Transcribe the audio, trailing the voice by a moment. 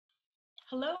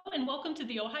Hello and welcome to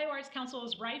the Ohio Arts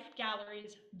Council's Rife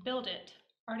Gallery's Build It,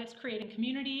 Artists Creating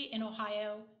Community in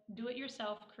Ohio,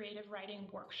 Do-It-Yourself Creative Writing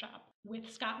Workshop with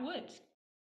Scott Woods.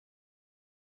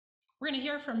 We're going to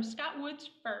hear from Scott Woods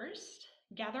first,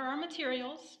 gather our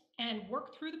materials, and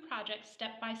work through the project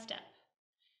step by step.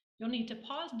 You'll need to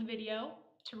pause the video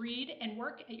to read and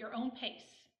work at your own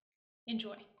pace.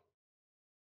 Enjoy.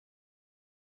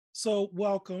 So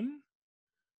welcome.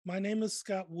 My name is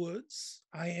Scott Woods.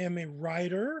 I am a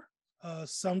writer,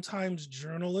 sometimes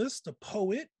journalist, a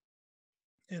poet,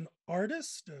 an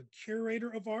artist, a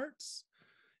curator of arts,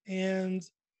 and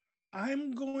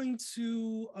I'm going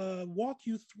to walk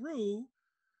you through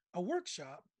a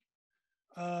workshop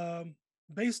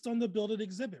based on the Build It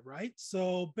exhibit, right?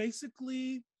 So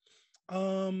basically,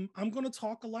 I'm going to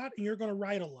talk a lot and you're going to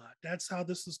write a lot. That's how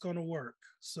this is going to work.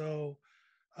 So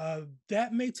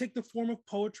that may take the form of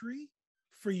poetry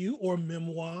for you, or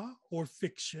memoir, or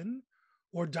fiction,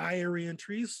 or diary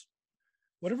entries.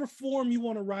 Whatever form you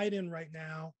want to write in right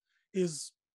now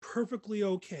is perfectly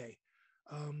okay.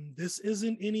 This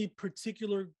isn't any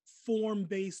particular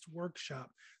form-based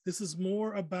workshop. This is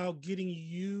more about getting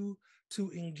you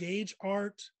to engage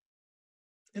art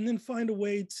and then find a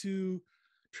way to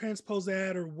transpose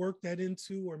that or work that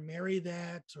into or marry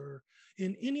that, or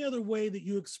in any other way that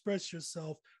you express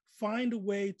yourself, find a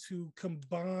way to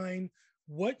combine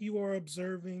what you are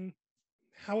observing,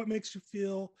 how it makes you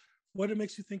feel, what it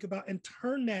makes you think about, and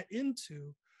turn that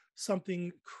into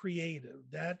something creative.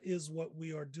 That is what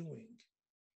we are doing.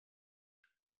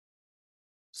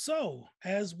 So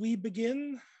as we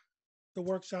begin the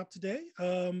workshop today,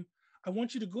 I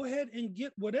want you to go ahead and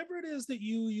get whatever it is that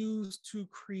you use to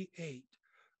create.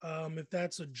 If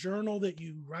that's a journal that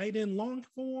you write in long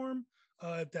form,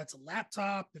 if that's a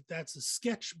laptop, if that's a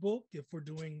sketchbook, if we're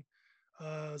doing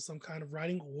some kind of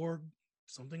writing or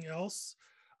something else,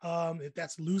 if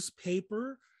that's loose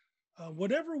paper,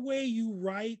 whatever way you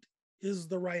write is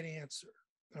the right answer.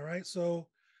 All right, so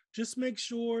just make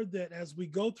sure that as we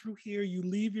go through here, you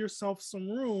leave yourself some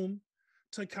room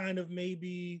to kind of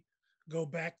maybe go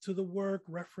back to the work,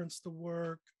 reference the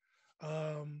work,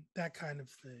 that kind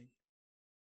of thing.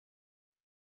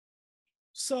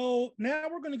 So now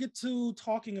we're going to get to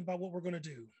talking about what we're going to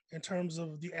do in terms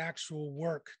of the actual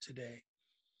work today.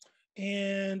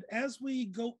 And as we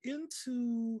go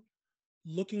into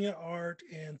looking at art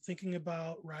and thinking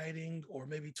about writing, or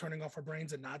maybe turning off our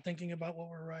brains and not thinking about what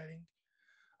we're writing,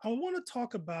 I want to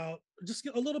talk about just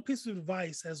a little piece of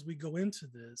advice as we go into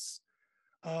this,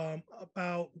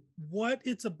 about what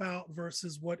it's about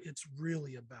versus what it's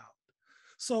really about.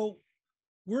 So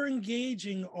we're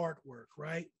engaging artwork,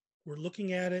 right? We're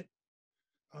looking at it.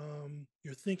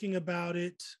 You're thinking about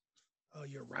it.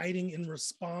 You're writing in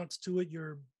response to it.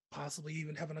 You're possibly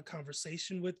even having a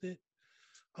conversation with it.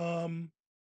 And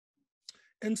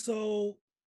so,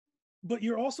 but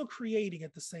you're also creating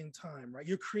at the same time, right?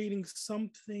 You're creating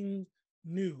something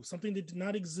new, something that did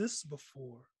not exist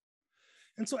before.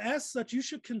 And so as such, you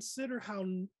should consider how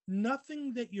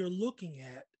nothing that you're looking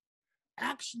at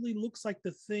actually looks like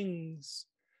the things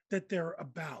that they're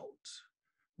about,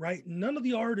 right? None of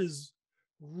the art is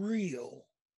real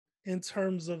in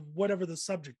terms of whatever the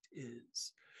subject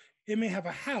is. It may have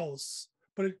a house,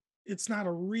 but it's not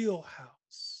a real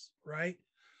house, right?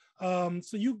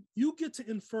 So you get to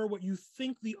infer what you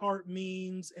think the art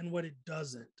means and what it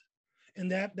doesn't.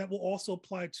 And that will also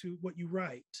apply to what you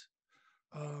write.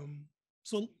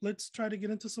 So let's try to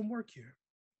get into some work here.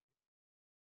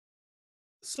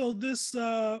 So this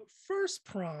first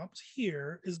prompt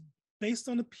here is based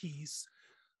on a piece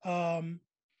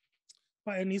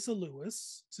by Anissa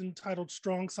Lewis. It's entitled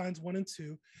Strong Signs 1 and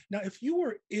 2. Now, if you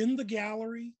were in the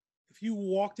gallery, if you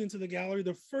walked into the gallery,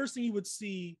 the first thing you would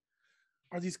see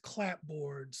are these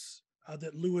clapboards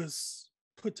that Lewis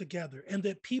put together, and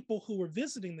that people who were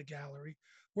visiting the gallery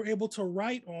were able to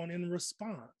write on in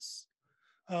response.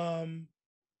 And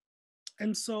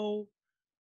so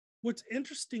what's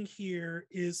interesting here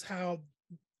is how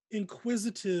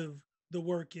inquisitive the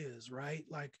work is, right?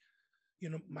 Like, you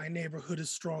know, my neighborhood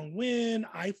is strong when,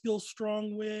 I feel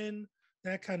strong when,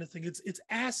 that kind of thing. It's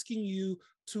asking you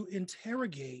to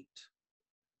interrogate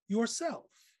yourself,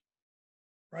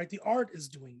 right? The art is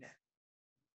doing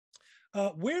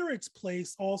that. Where it's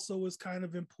placed also is kind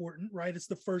of important, right? It's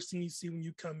the first thing you see when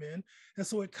you come in. And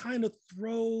so it kind of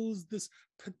throws this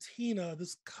patina,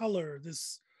 this color,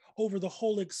 this over the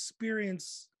whole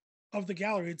experience of the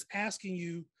gallery. It's asking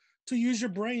you to use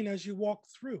your brain as you walk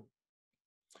through.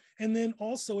 And then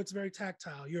also it's very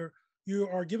tactile. You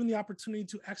are given the opportunity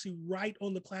to actually write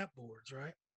on the clapboards,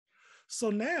 right? So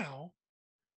now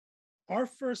our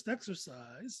first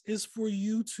exercise is for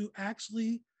you to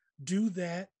actually do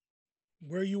that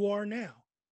where you are now.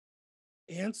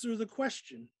 Answer the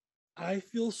question, I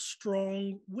feel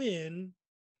strong when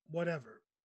whatever.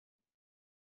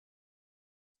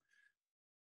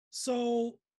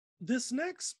 So this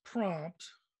next prompt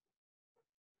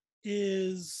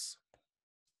is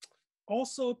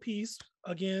also a piece,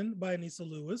 again, by Anissa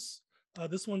Lewis.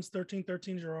 This one's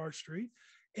 1313 Gerard Street.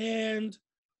 And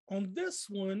on this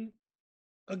one,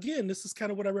 again, this is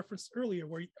kind of what I referenced earlier,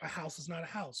 where a house is not a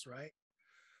house, right?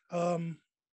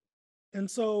 And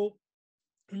so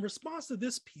in response to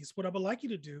this piece, what I would like you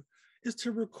to do is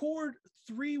to record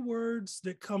 3 words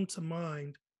that come to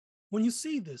mind when you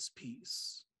see this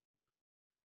piece.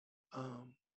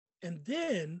 And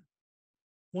then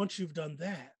once you've done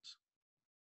that,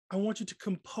 I want you to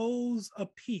compose a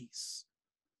piece,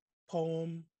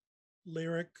 poem,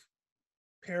 lyric,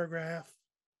 paragraph,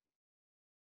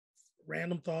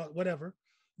 random thought, whatever,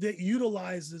 that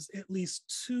utilizes at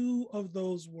least 2 of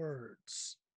those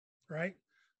words, right?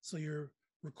 So you're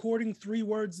recording 3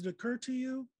 words that occur to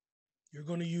you. You're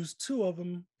going to use 2 of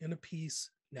them in a piece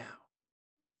now.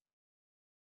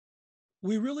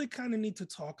 We really kind of need to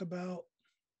talk about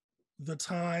the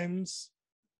times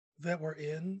that we're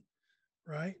in,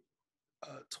 right?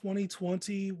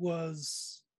 2020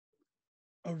 was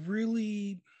a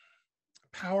really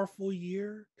powerful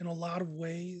year in a lot of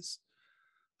ways,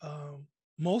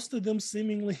 most of them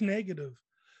seemingly negative,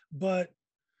 but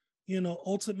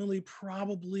ultimately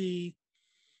probably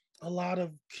a lot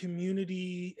of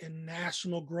community and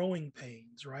national growing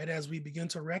pains, right? As we begin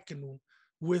to reckon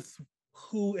with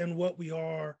who and what we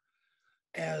are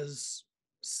as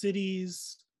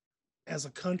cities, as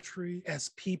a country, as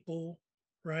people,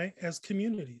 right? As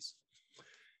communities.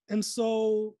 And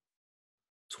so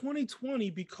 2020,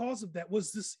 because of that,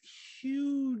 was this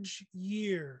huge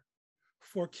year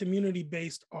for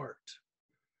community-based art.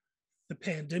 The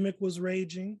pandemic was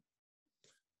raging.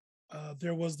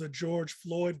 There was the George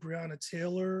Floyd, Breonna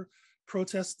Taylor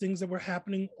protest things that were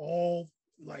happening all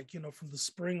from the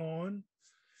spring on.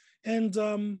 And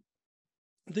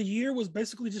the year was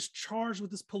basically just charged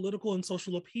with this political and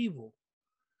social upheaval.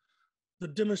 The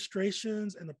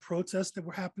demonstrations and the protests that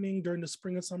were happening during the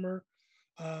spring and summer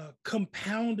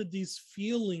compounded these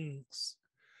feelings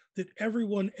that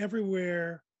everyone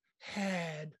everywhere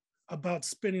had about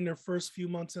spending their first few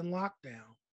months in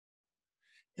lockdown.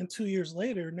 And 2 years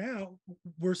later, now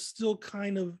we're still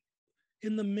kind of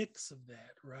in the mix of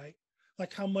that, right?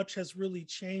 Like how much has really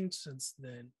changed since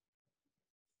then?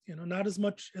 Not as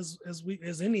much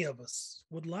as any of us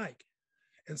would like.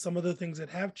 And some of the things that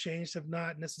have changed have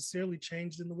not necessarily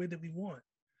changed in the way that we want.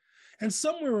 And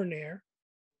somewhere in there,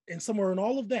 and somewhere in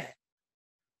all of that,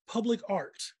 public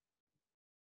art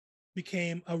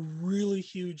became a really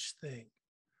huge thing.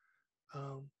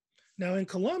 Now in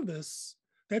Columbus,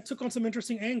 that took on some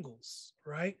interesting angles,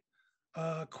 right?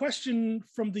 Question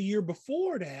from the year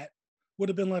before that would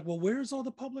have been like, well, where's all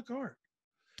the public art?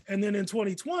 And then in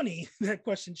 2020, that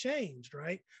question changed,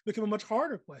 right? Became a much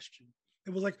harder question.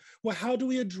 It was like, well, how do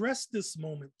we address this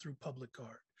moment through public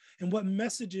art? And what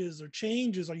messages or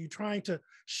changes are you trying to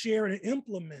share and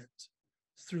implement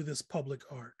through this public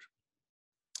art?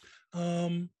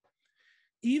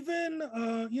 Even,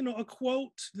 a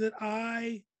quote that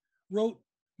I wrote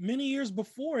many years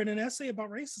before in an essay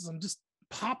about racism just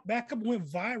popped back up and went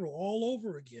viral all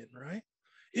over again, right?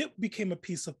 It became a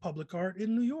piece of public art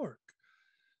in New York.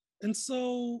 And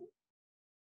so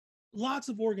lots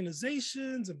of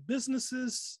organizations and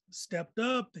businesses stepped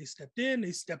up, they stepped in,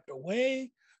 they stepped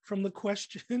away from the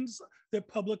questions that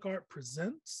public art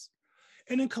presents.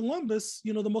 And in Columbus,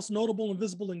 the most notable and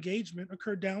visible engagement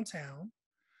occurred downtown,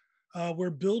 where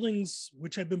buildings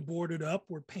which had been boarded up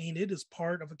were painted as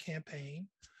part of a campaign,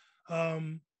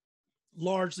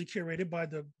 largely curated by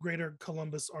the Greater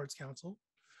Columbus Arts Council.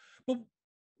 But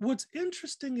what's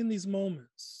interesting in these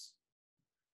moments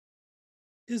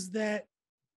is that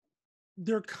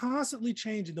they're constantly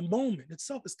changing. The moment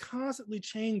itself is constantly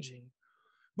changing,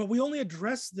 but we only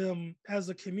address them as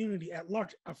a community at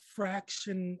large, a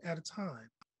fraction at a time.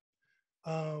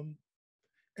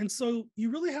 And so you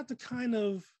really have to kind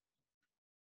of,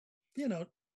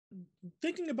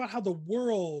 thinking about how the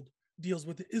world deals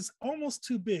with it is almost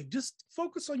too big. Just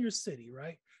focus on your city,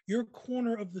 right? Your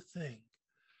corner of the thing.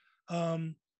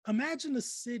 Imagine a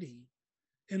city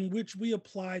in which we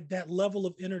applied that level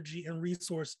of energy and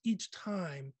resource each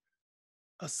time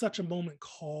such a moment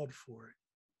called for it,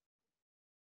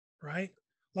 right?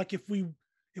 Like if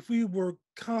we were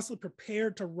constantly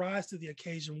prepared to rise to the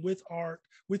occasion with art,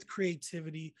 with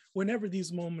creativity, whenever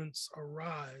these moments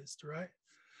arise, right?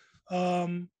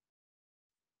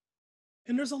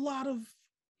 And there's a lot of,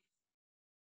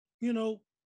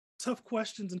 tough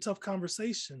questions and tough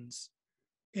conversations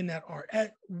in that art,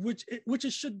 which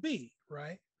it should be,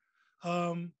 right?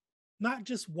 Um, Not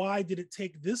just why did it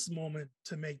take this moment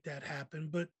to make that happen,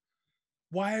 but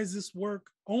why is this work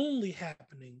only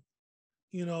happening,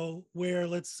 where,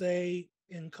 let's say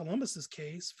in Columbus's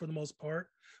case, for the most part,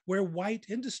 where white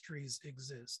industries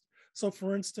exist. So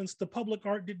for instance, the public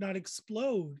art did not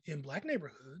explode in Black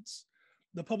neighborhoods.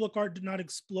 The public art did not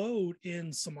explode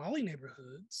in Somali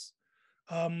neighborhoods.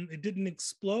 It didn't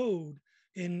explode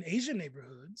in Asian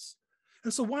neighborhoods.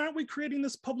 And so why aren't we creating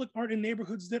this public art in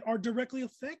neighborhoods that are directly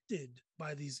affected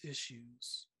by these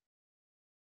issues?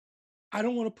 I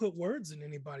don't want to put words in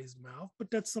anybody's mouth,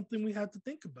 but that's something we have to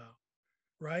think about,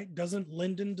 right? Doesn't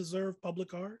Linden deserve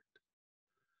public art?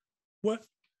 What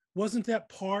wasn't that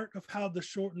part of how the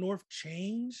Short North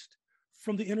changed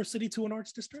from the inner city to an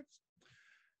arts district?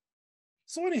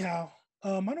 So anyhow,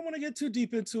 I don't want to get too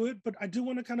deep into it, but I do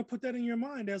want to kind of put that in your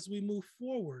mind as we move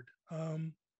forward.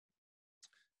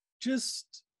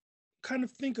 Just kind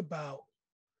of think about,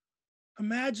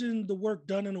 imagine the work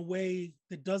done in a way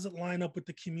that doesn't line up with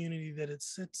the community that it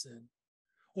sits in.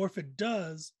 Or if it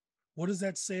does, what does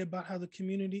that say about how the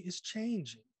community is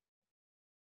changing?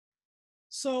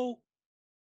 So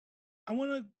I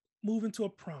want to move into a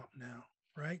prompt now,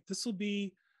 right? This will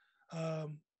be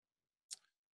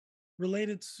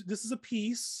related to, this is a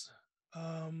piece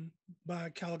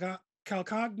by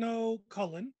Calcagno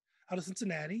Cullen out of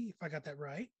Cincinnati, if I got that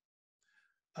right.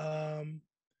 And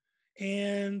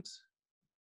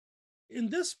in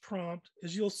this prompt,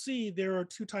 as you'll see, there are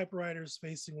two typewriters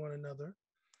facing one another,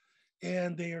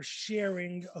 and they are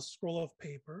sharing a scroll of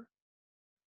paper.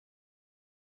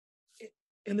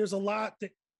 And there's a lot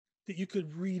that you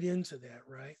could read into that,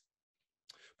 right?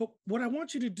 But what I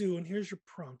want you to do, and here's your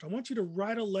prompt, I want you to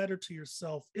write a letter to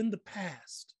yourself in the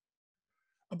past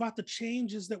about the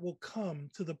changes that will come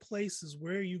to the places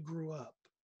where you grew up,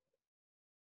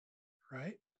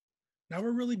 right? Now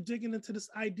we're really digging into this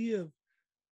idea of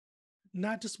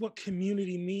not just what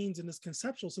community means in this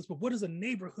conceptual sense, but what is a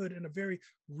neighborhood in a very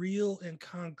real and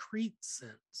concrete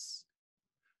sense?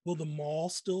 Will the mall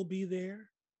still be there?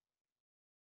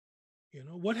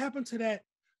 What happened to that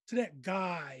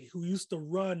guy who used to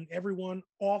run everyone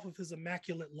off of his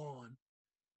immaculate lawn,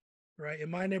 right?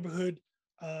 In my neighborhood,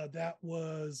 that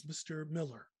was Mr.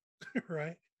 Miller,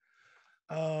 right?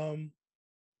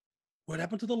 What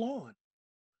happened to the lawn?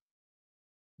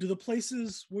 Do the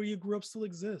places where you grew up still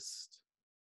exist?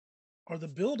 Are the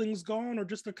buildings gone or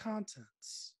just the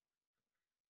contents?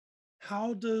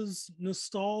 How does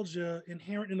nostalgia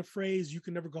inherent in the phrase, you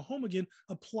can never go home again,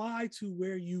 apply to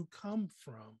where you come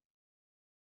from?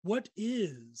 What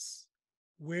is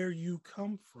where you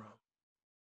come from?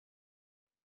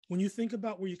 When you think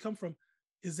about where you come from,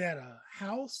 is that a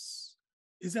house?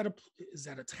 Is that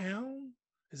a town?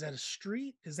 Is that a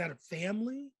street? Is that a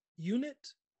family unit?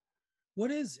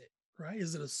 What is it, right?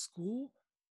 Is it a school?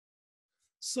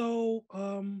 So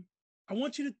I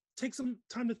want you to take some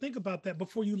time to think about that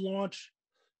before you launch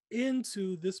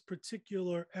into this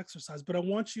particular exercise. But I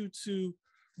want you to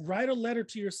write a letter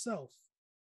to yourself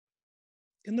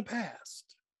in the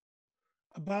past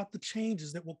about the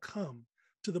changes that will come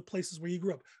to the places where you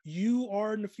grew up. You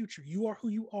are in the future. You are who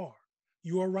you are.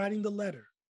 You are writing the letter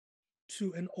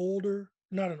to an old,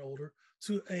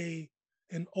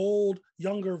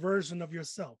 younger version of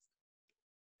yourself.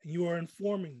 And you are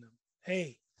informing them,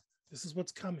 hey, this is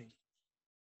what's coming,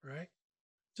 right?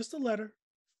 Just a letter,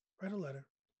 write a letter.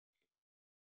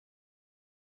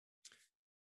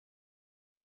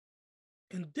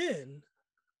 And then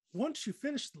once you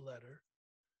finish the letter,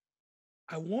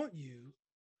 I want you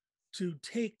to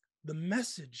take the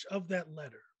message of that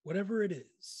letter, whatever it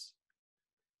is,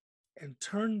 and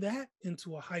turn that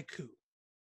into a haiku.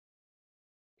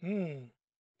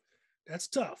 That's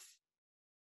tough.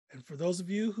 And for those of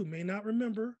you who may not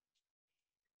remember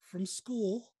from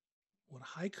school, what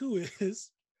haiku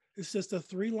is, it's just a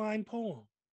 3-line poem,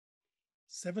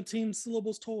 17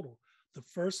 syllables total. The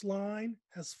first line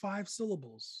has 5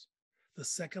 syllables. The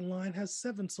second line has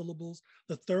 7 syllables.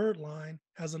 The third line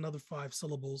has another 5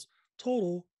 syllables.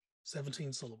 Total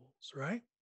 17 syllables, right?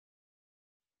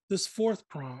 This fourth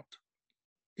prompt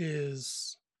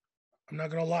is, I'm not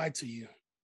going to lie to you.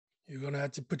 You're going to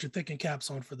have to put your thinking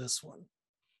caps on for this one.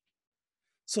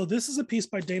 So this is a piece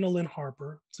by Dana Lynn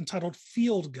Harper. It's entitled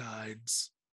Field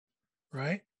Guides,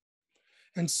 right?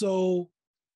 And so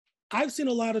I've seen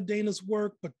a lot of Dana's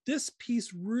work, but this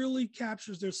piece really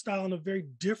captures their style in a very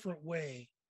different way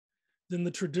than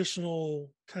the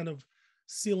traditional kind of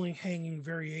ceiling hanging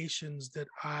variations that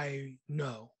I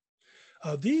know.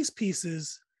 These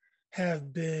pieces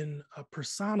have been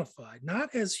personified,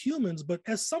 not as humans, but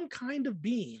as some kind of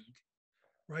being,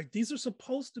 right? These are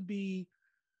supposed to be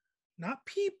not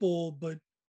people, but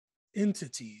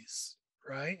entities,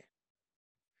 right?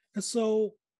 And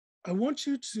so I want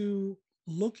you to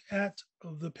look at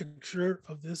the picture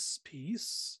of this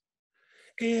piece,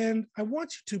 and I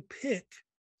want you to pick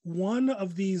one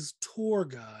of these tour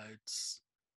guides.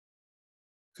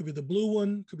 Could be the blue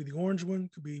one, could be the orange one,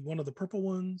 could be one of the purple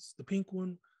ones, the pink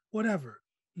one, whatever.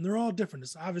 And they're all different.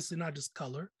 It's obviously not just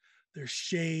color. There's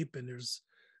shape and there's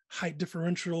height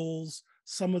differentials.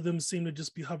 Some of them seem to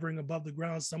just be hovering above the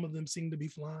ground. Some of them seem to be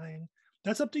flying.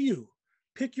 That's up to you.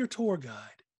 Pick your tour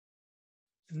guide.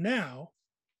 And now,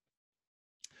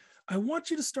 I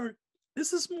want you to start.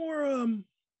 This is more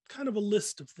kind of a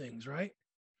list of things, right?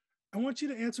 I want you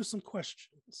to answer some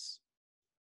questions.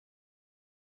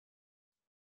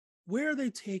 Where are they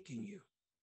taking you?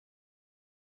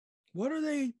 What are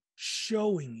they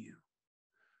showing you,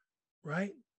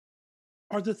 right?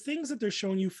 Are the things that they're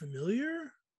showing you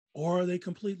familiar, or are they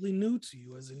completely new to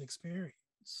you as an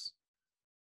experience?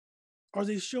 Are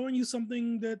they showing you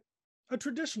something that a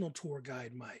traditional tour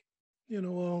guide might?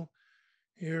 Well,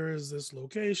 here is this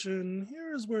location,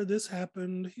 here is where this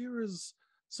happened, here is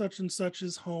such and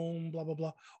such's home, blah, blah,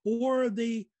 blah. Or are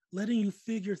they letting you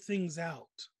figure things out,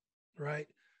 right?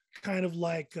 Kind of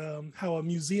like how a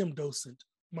museum docent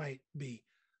might be.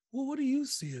 Well, what do you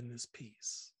see in this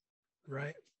piece,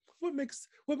 right?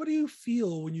 What do you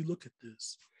feel when you look at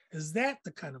this? Is that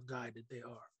the kind of guide that they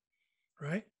are,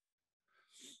 right?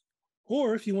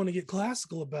 Or if you want to get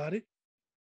classical about it,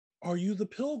 are you the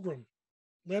pilgrim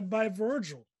led by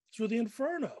Virgil through the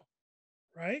Inferno,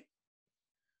 right?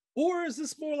 Or is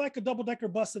this more like a double-decker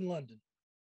bus in London,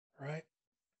 right?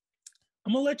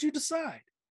 I'm going to let you decide.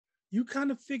 You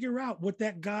kind of figure out what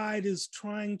that guide is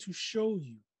trying to show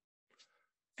you.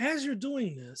 As you're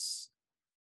doing this,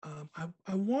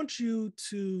 I want you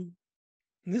to,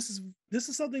 and this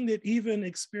is something that even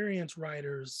experienced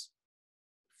writers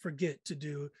forget to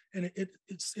do, and it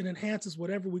enhances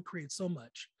whatever we create so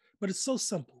much, but it's so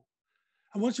simple.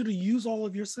 I want you to use all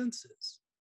of your senses.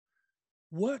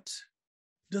 What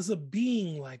does a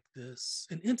being like this,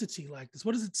 an entity like this,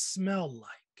 what does it smell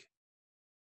like?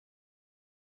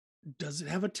 Does it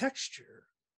have a texture,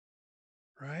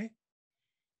 right?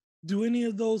 Do any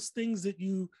of those things that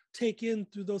you take in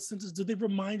through those senses, do they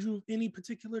remind you of any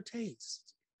particular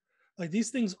taste? Like these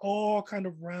things all kind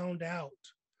of round out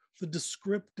the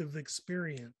descriptive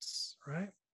experience, right?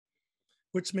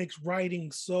 Which makes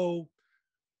writing so,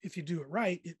 if you do it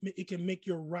right, it can make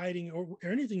your writing or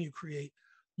anything you create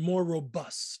more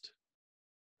robust,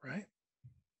 right?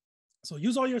 So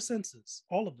use all your senses,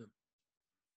 all of them.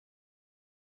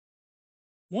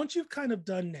 Once you've kind of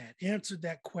done that, answered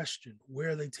that question, where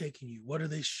are they taking you? What are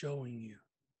they showing you?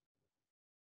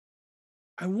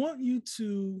 I want you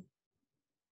to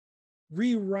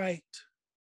rewrite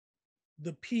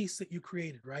the piece that you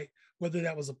created, right? Whether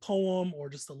that was a poem or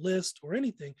just a list or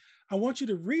anything, I want you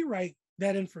to rewrite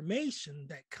that information,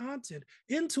 that content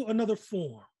into another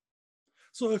form.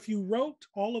 So if you wrote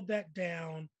all of that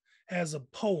down as a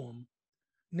poem,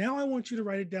 now I want you to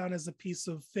write it down as a piece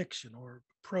of fiction or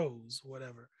prose,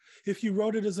 whatever. If you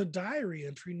wrote it as a diary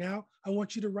entry, now I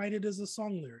want you to write it as a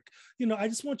song lyric. I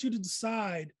just want you to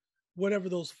decide whatever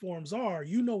those forms are.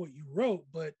 You know what you wrote,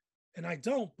 and I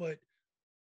don't, but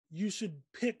you should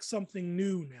pick something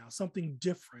new now, something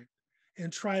different,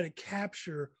 and try to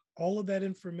capture all of that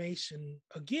information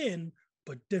again,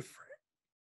 but different.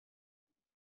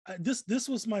 This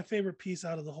was my favorite piece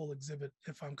out of the whole exhibit,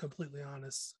 if I'm completely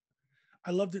honest.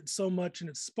 I loved it so much and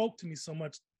it spoke to me so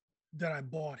much that I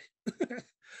bought it.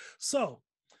 So,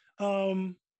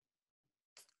 as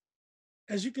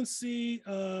you can see,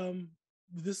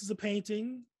 this is a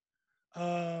painting.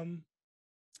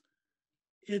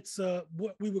 It's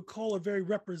what we would call a very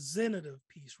representative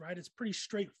piece, right? It's pretty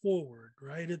straightforward,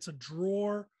 right? It's a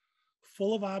drawer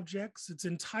full of objects. It's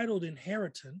entitled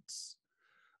Inheritance.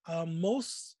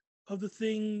 Most of the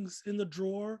things in the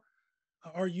drawer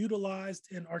are utilized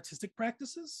in artistic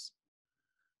practices: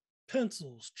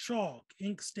 pencils, chalk,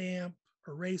 ink stamp,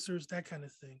 erasers, that kind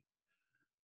of thing.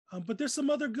 But there's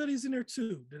some other goodies in there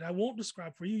too that I won't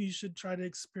describe for you. You should try to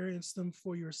experience them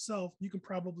for yourself. You can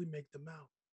probably make them out.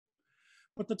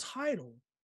 But the title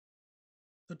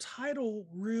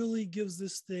really gives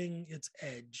this thing its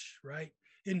edge, right?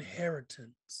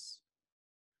 Inheritance,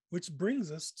 which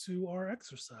brings us to our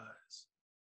exercise.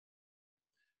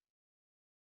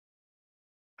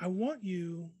 I want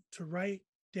you to write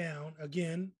down,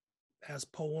 again, as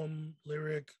poem,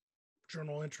 lyric,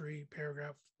 journal entry,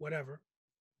 paragraph, whatever,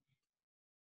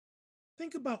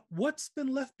 think about what's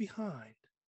been left behind.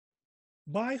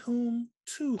 By whom,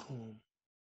 to whom?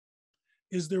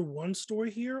 Is there one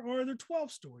story here or are there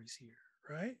 12 stories here,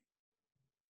 right?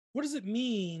 What does it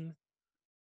mean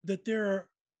that there are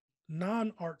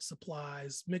non-art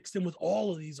supplies mixed in with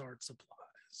all of these art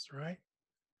supplies, right?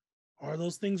 Are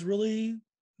those things really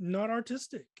not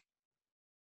artistic?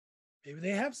 Maybe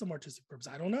they have some artistic purpose.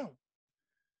 I don't know.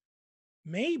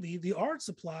 Maybe the art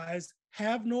supplies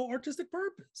have no artistic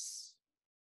purpose.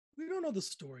 We don't know the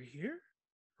story here,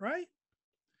 right?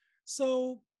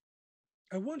 So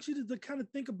I want you to kind of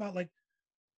think about like,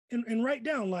 and write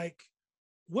down like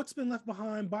what's been left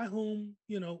behind, by whom,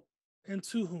 and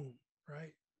to whom,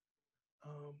 right?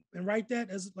 And write that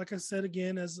as, like I said,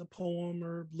 again, as a poem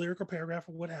or lyric or paragraph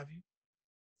or what have you.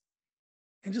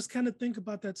 And just kind of think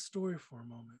about that story for a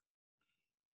moment.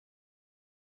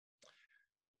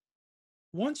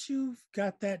 Once you've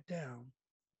got that down,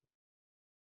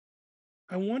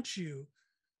 I want you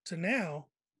to now,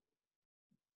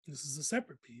 this is a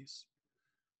separate piece,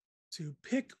 to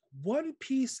pick one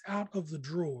piece out of the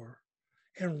drawer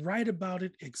and write about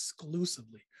it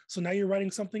exclusively. So now you're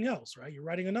writing something else, right? You're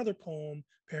writing another poem,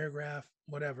 paragraph,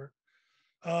 whatever,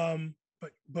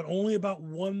 but only about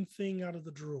one thing out of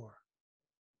the drawer.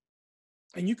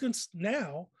 And you can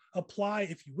now apply,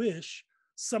 if you wish,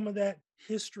 some of that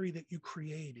history that you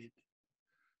created,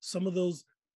 some of those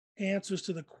answers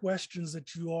to the questions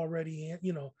that you already,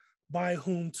 by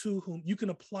whom, to whom. You can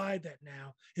apply that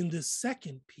now in this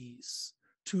second piece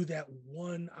to that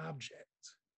one object.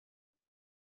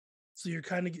 So you're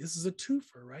this is a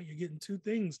twofer, right? You're getting two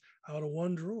things out of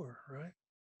one drawer, right?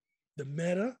 The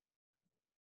meta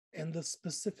and the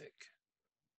specific.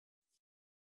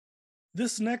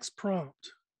 This next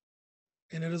prompt,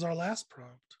 and it is our last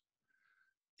prompt,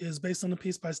 is based on a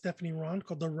piece by Stephanie Ron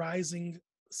called The Rising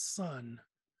Sun.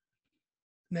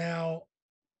 Now,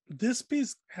 this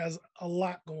piece has a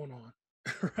lot going on,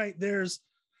 right? There's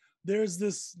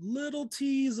this little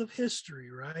tease of history,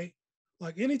 right?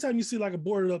 Like anytime you see like a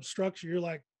boarded up structure, you're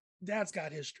like, that's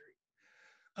got history.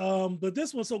 But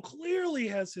this one so clearly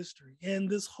has history. And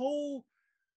this whole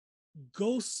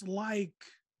ghost-like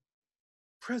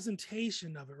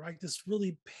presentation of it, right? This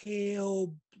really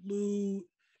pale blue,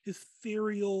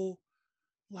 ethereal,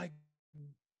 like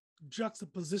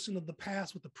juxtaposition of the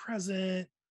past with the present,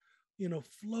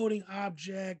 floating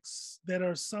objects that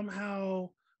are somehow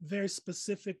very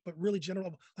specific, but really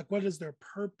general. Like, what is their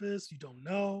purpose? You don't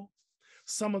know.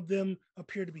 Some of them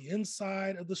appear to be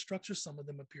inside of the structure. Some of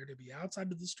them appear to be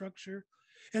outside of the structure.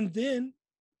 And then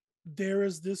there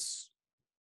is this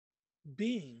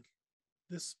being,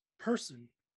 this person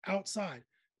outside,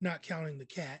 not counting the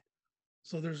cat.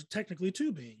 So there's technically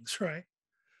two beings, right?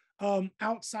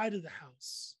 Outside of the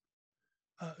house,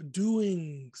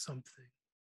 doing something,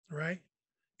 right?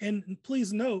 And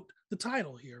please note the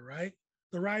title here, right?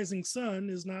 The rising sun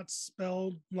is not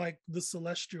spelled like the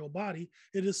celestial body.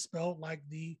 It is spelled like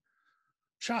the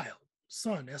child,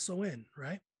 son, S-O-N,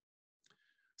 right?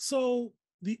 So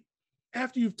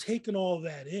after you've taken all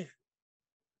that in,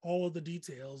 all of the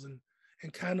details and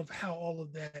kind of how all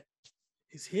of that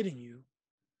is hitting you,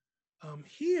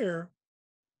 here,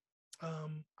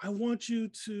 I want you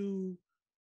to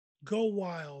go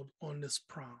wild on this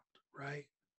prompt, right?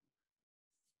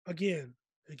 Again,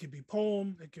 it could be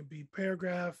poem, it could be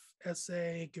paragraph,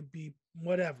 essay, it could be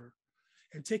whatever.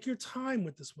 And take your time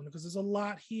with this one because there's a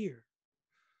lot here.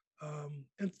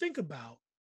 And think about,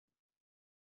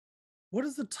 what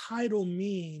does the title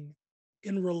mean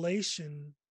in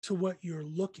relation to what you're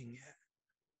looking at?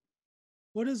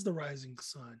 What is the rising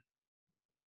sun,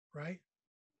 right?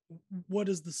 What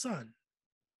is the sun?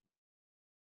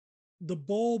 The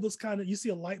bulb is kind of, you see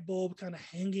a light bulb kind of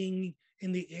hanging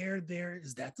in the air there.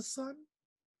 Is that the sun?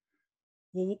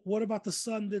 Well, what about the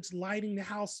sun that's lighting the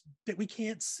house that we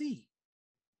can't see?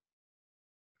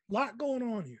 Lot going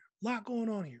on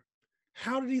here.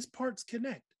 How do these parts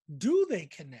connect? Do they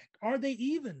connect? Are they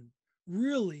even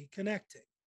really connecting?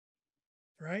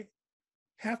 Right?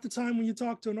 Half the time when you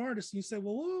talk to an artist and you say,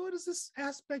 well, what does this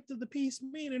aspect of the piece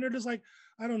mean? And they're just like,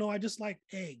 I don't know, I just like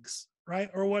eggs, right?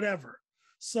 Or whatever.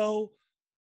 So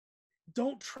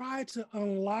don't try to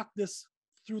unlock this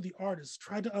through the artist.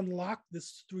 Try to unlock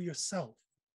this through yourself.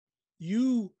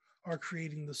 You are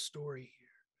creating the story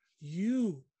here.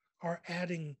 You are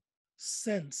adding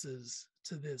senses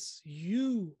to this.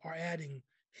 You are adding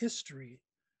history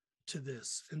to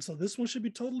this. And so this one should be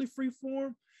totally free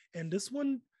form. And this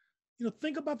one,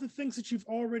 think about the things that you've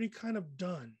already kind of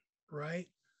done, right?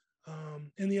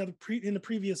 In the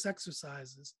previous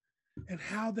exercises, and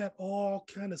how that all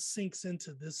kind of sinks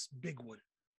into this big one,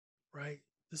 right?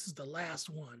 This is the last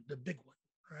one, the big one,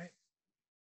 right?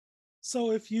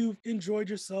 So if you've enjoyed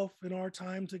yourself in our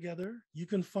time together, you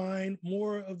can find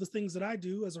more of the things that I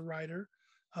do as a writer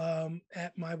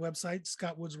at my website,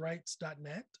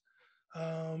 scottwoodswrites.net.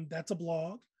 That's a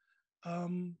blog.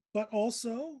 But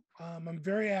also, I'm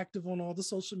very active on all the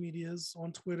social medias,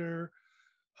 on Twitter,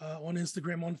 on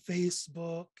Instagram, on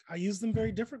Facebook. I use them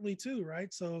very differently too,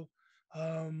 right? So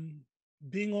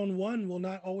being on one will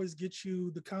not always get you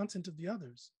the content of the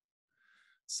others.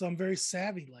 So I'm very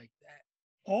savvy like that.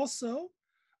 Also,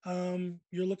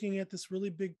 you're looking at this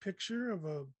really big picture of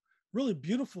a really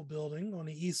beautiful building on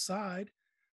the east side.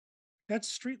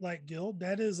 That's Streetlight Guild.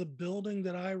 That is a building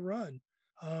that I run.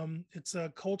 It's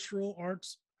a cultural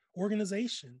arts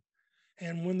organization.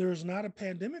 And when there's not a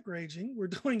pandemic raging, we're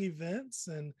doing events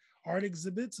and art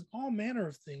exhibits and all manner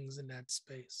of things in that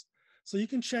space. So you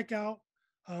can check out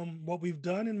what we've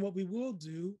done and what we will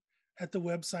do at the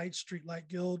website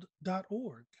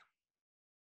streetlightguild.org.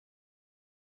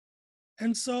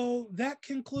 And so that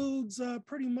concludes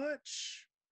pretty much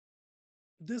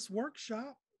this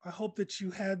workshop. I hope that you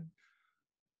had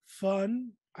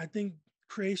fun. I think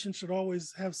creation should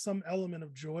always have some element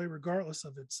of joy, regardless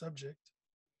of its subject.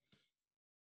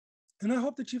 And I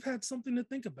hope that you've had something to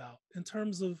think about in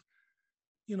terms of,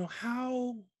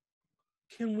 how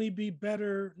can we be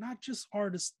better, not just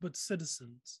artists, but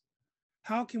citizens?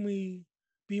 How can we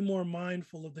be more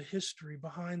mindful of the history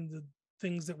behind the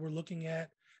things that we're looking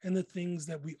at and the things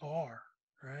that we are,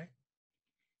 right?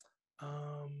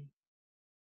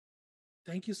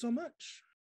 Thank you so much.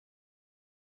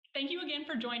 Thank you again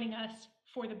for joining us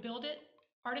for the Build It,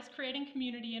 Artist Creating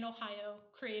Community in Ohio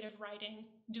Creative Writing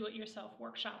Do-It-Yourself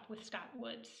Workshop with Scott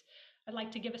Woods. I'd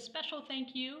like to give a special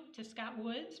thank you to Scott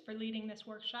Woods for leading this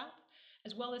workshop,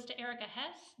 as well as to Erica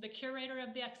Hess, the curator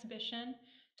of the exhibition,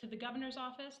 to the Governor's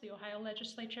Office, the Ohio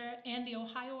Legislature, and the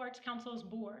Ohio Arts Council's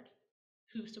board,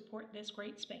 who support this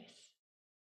great space.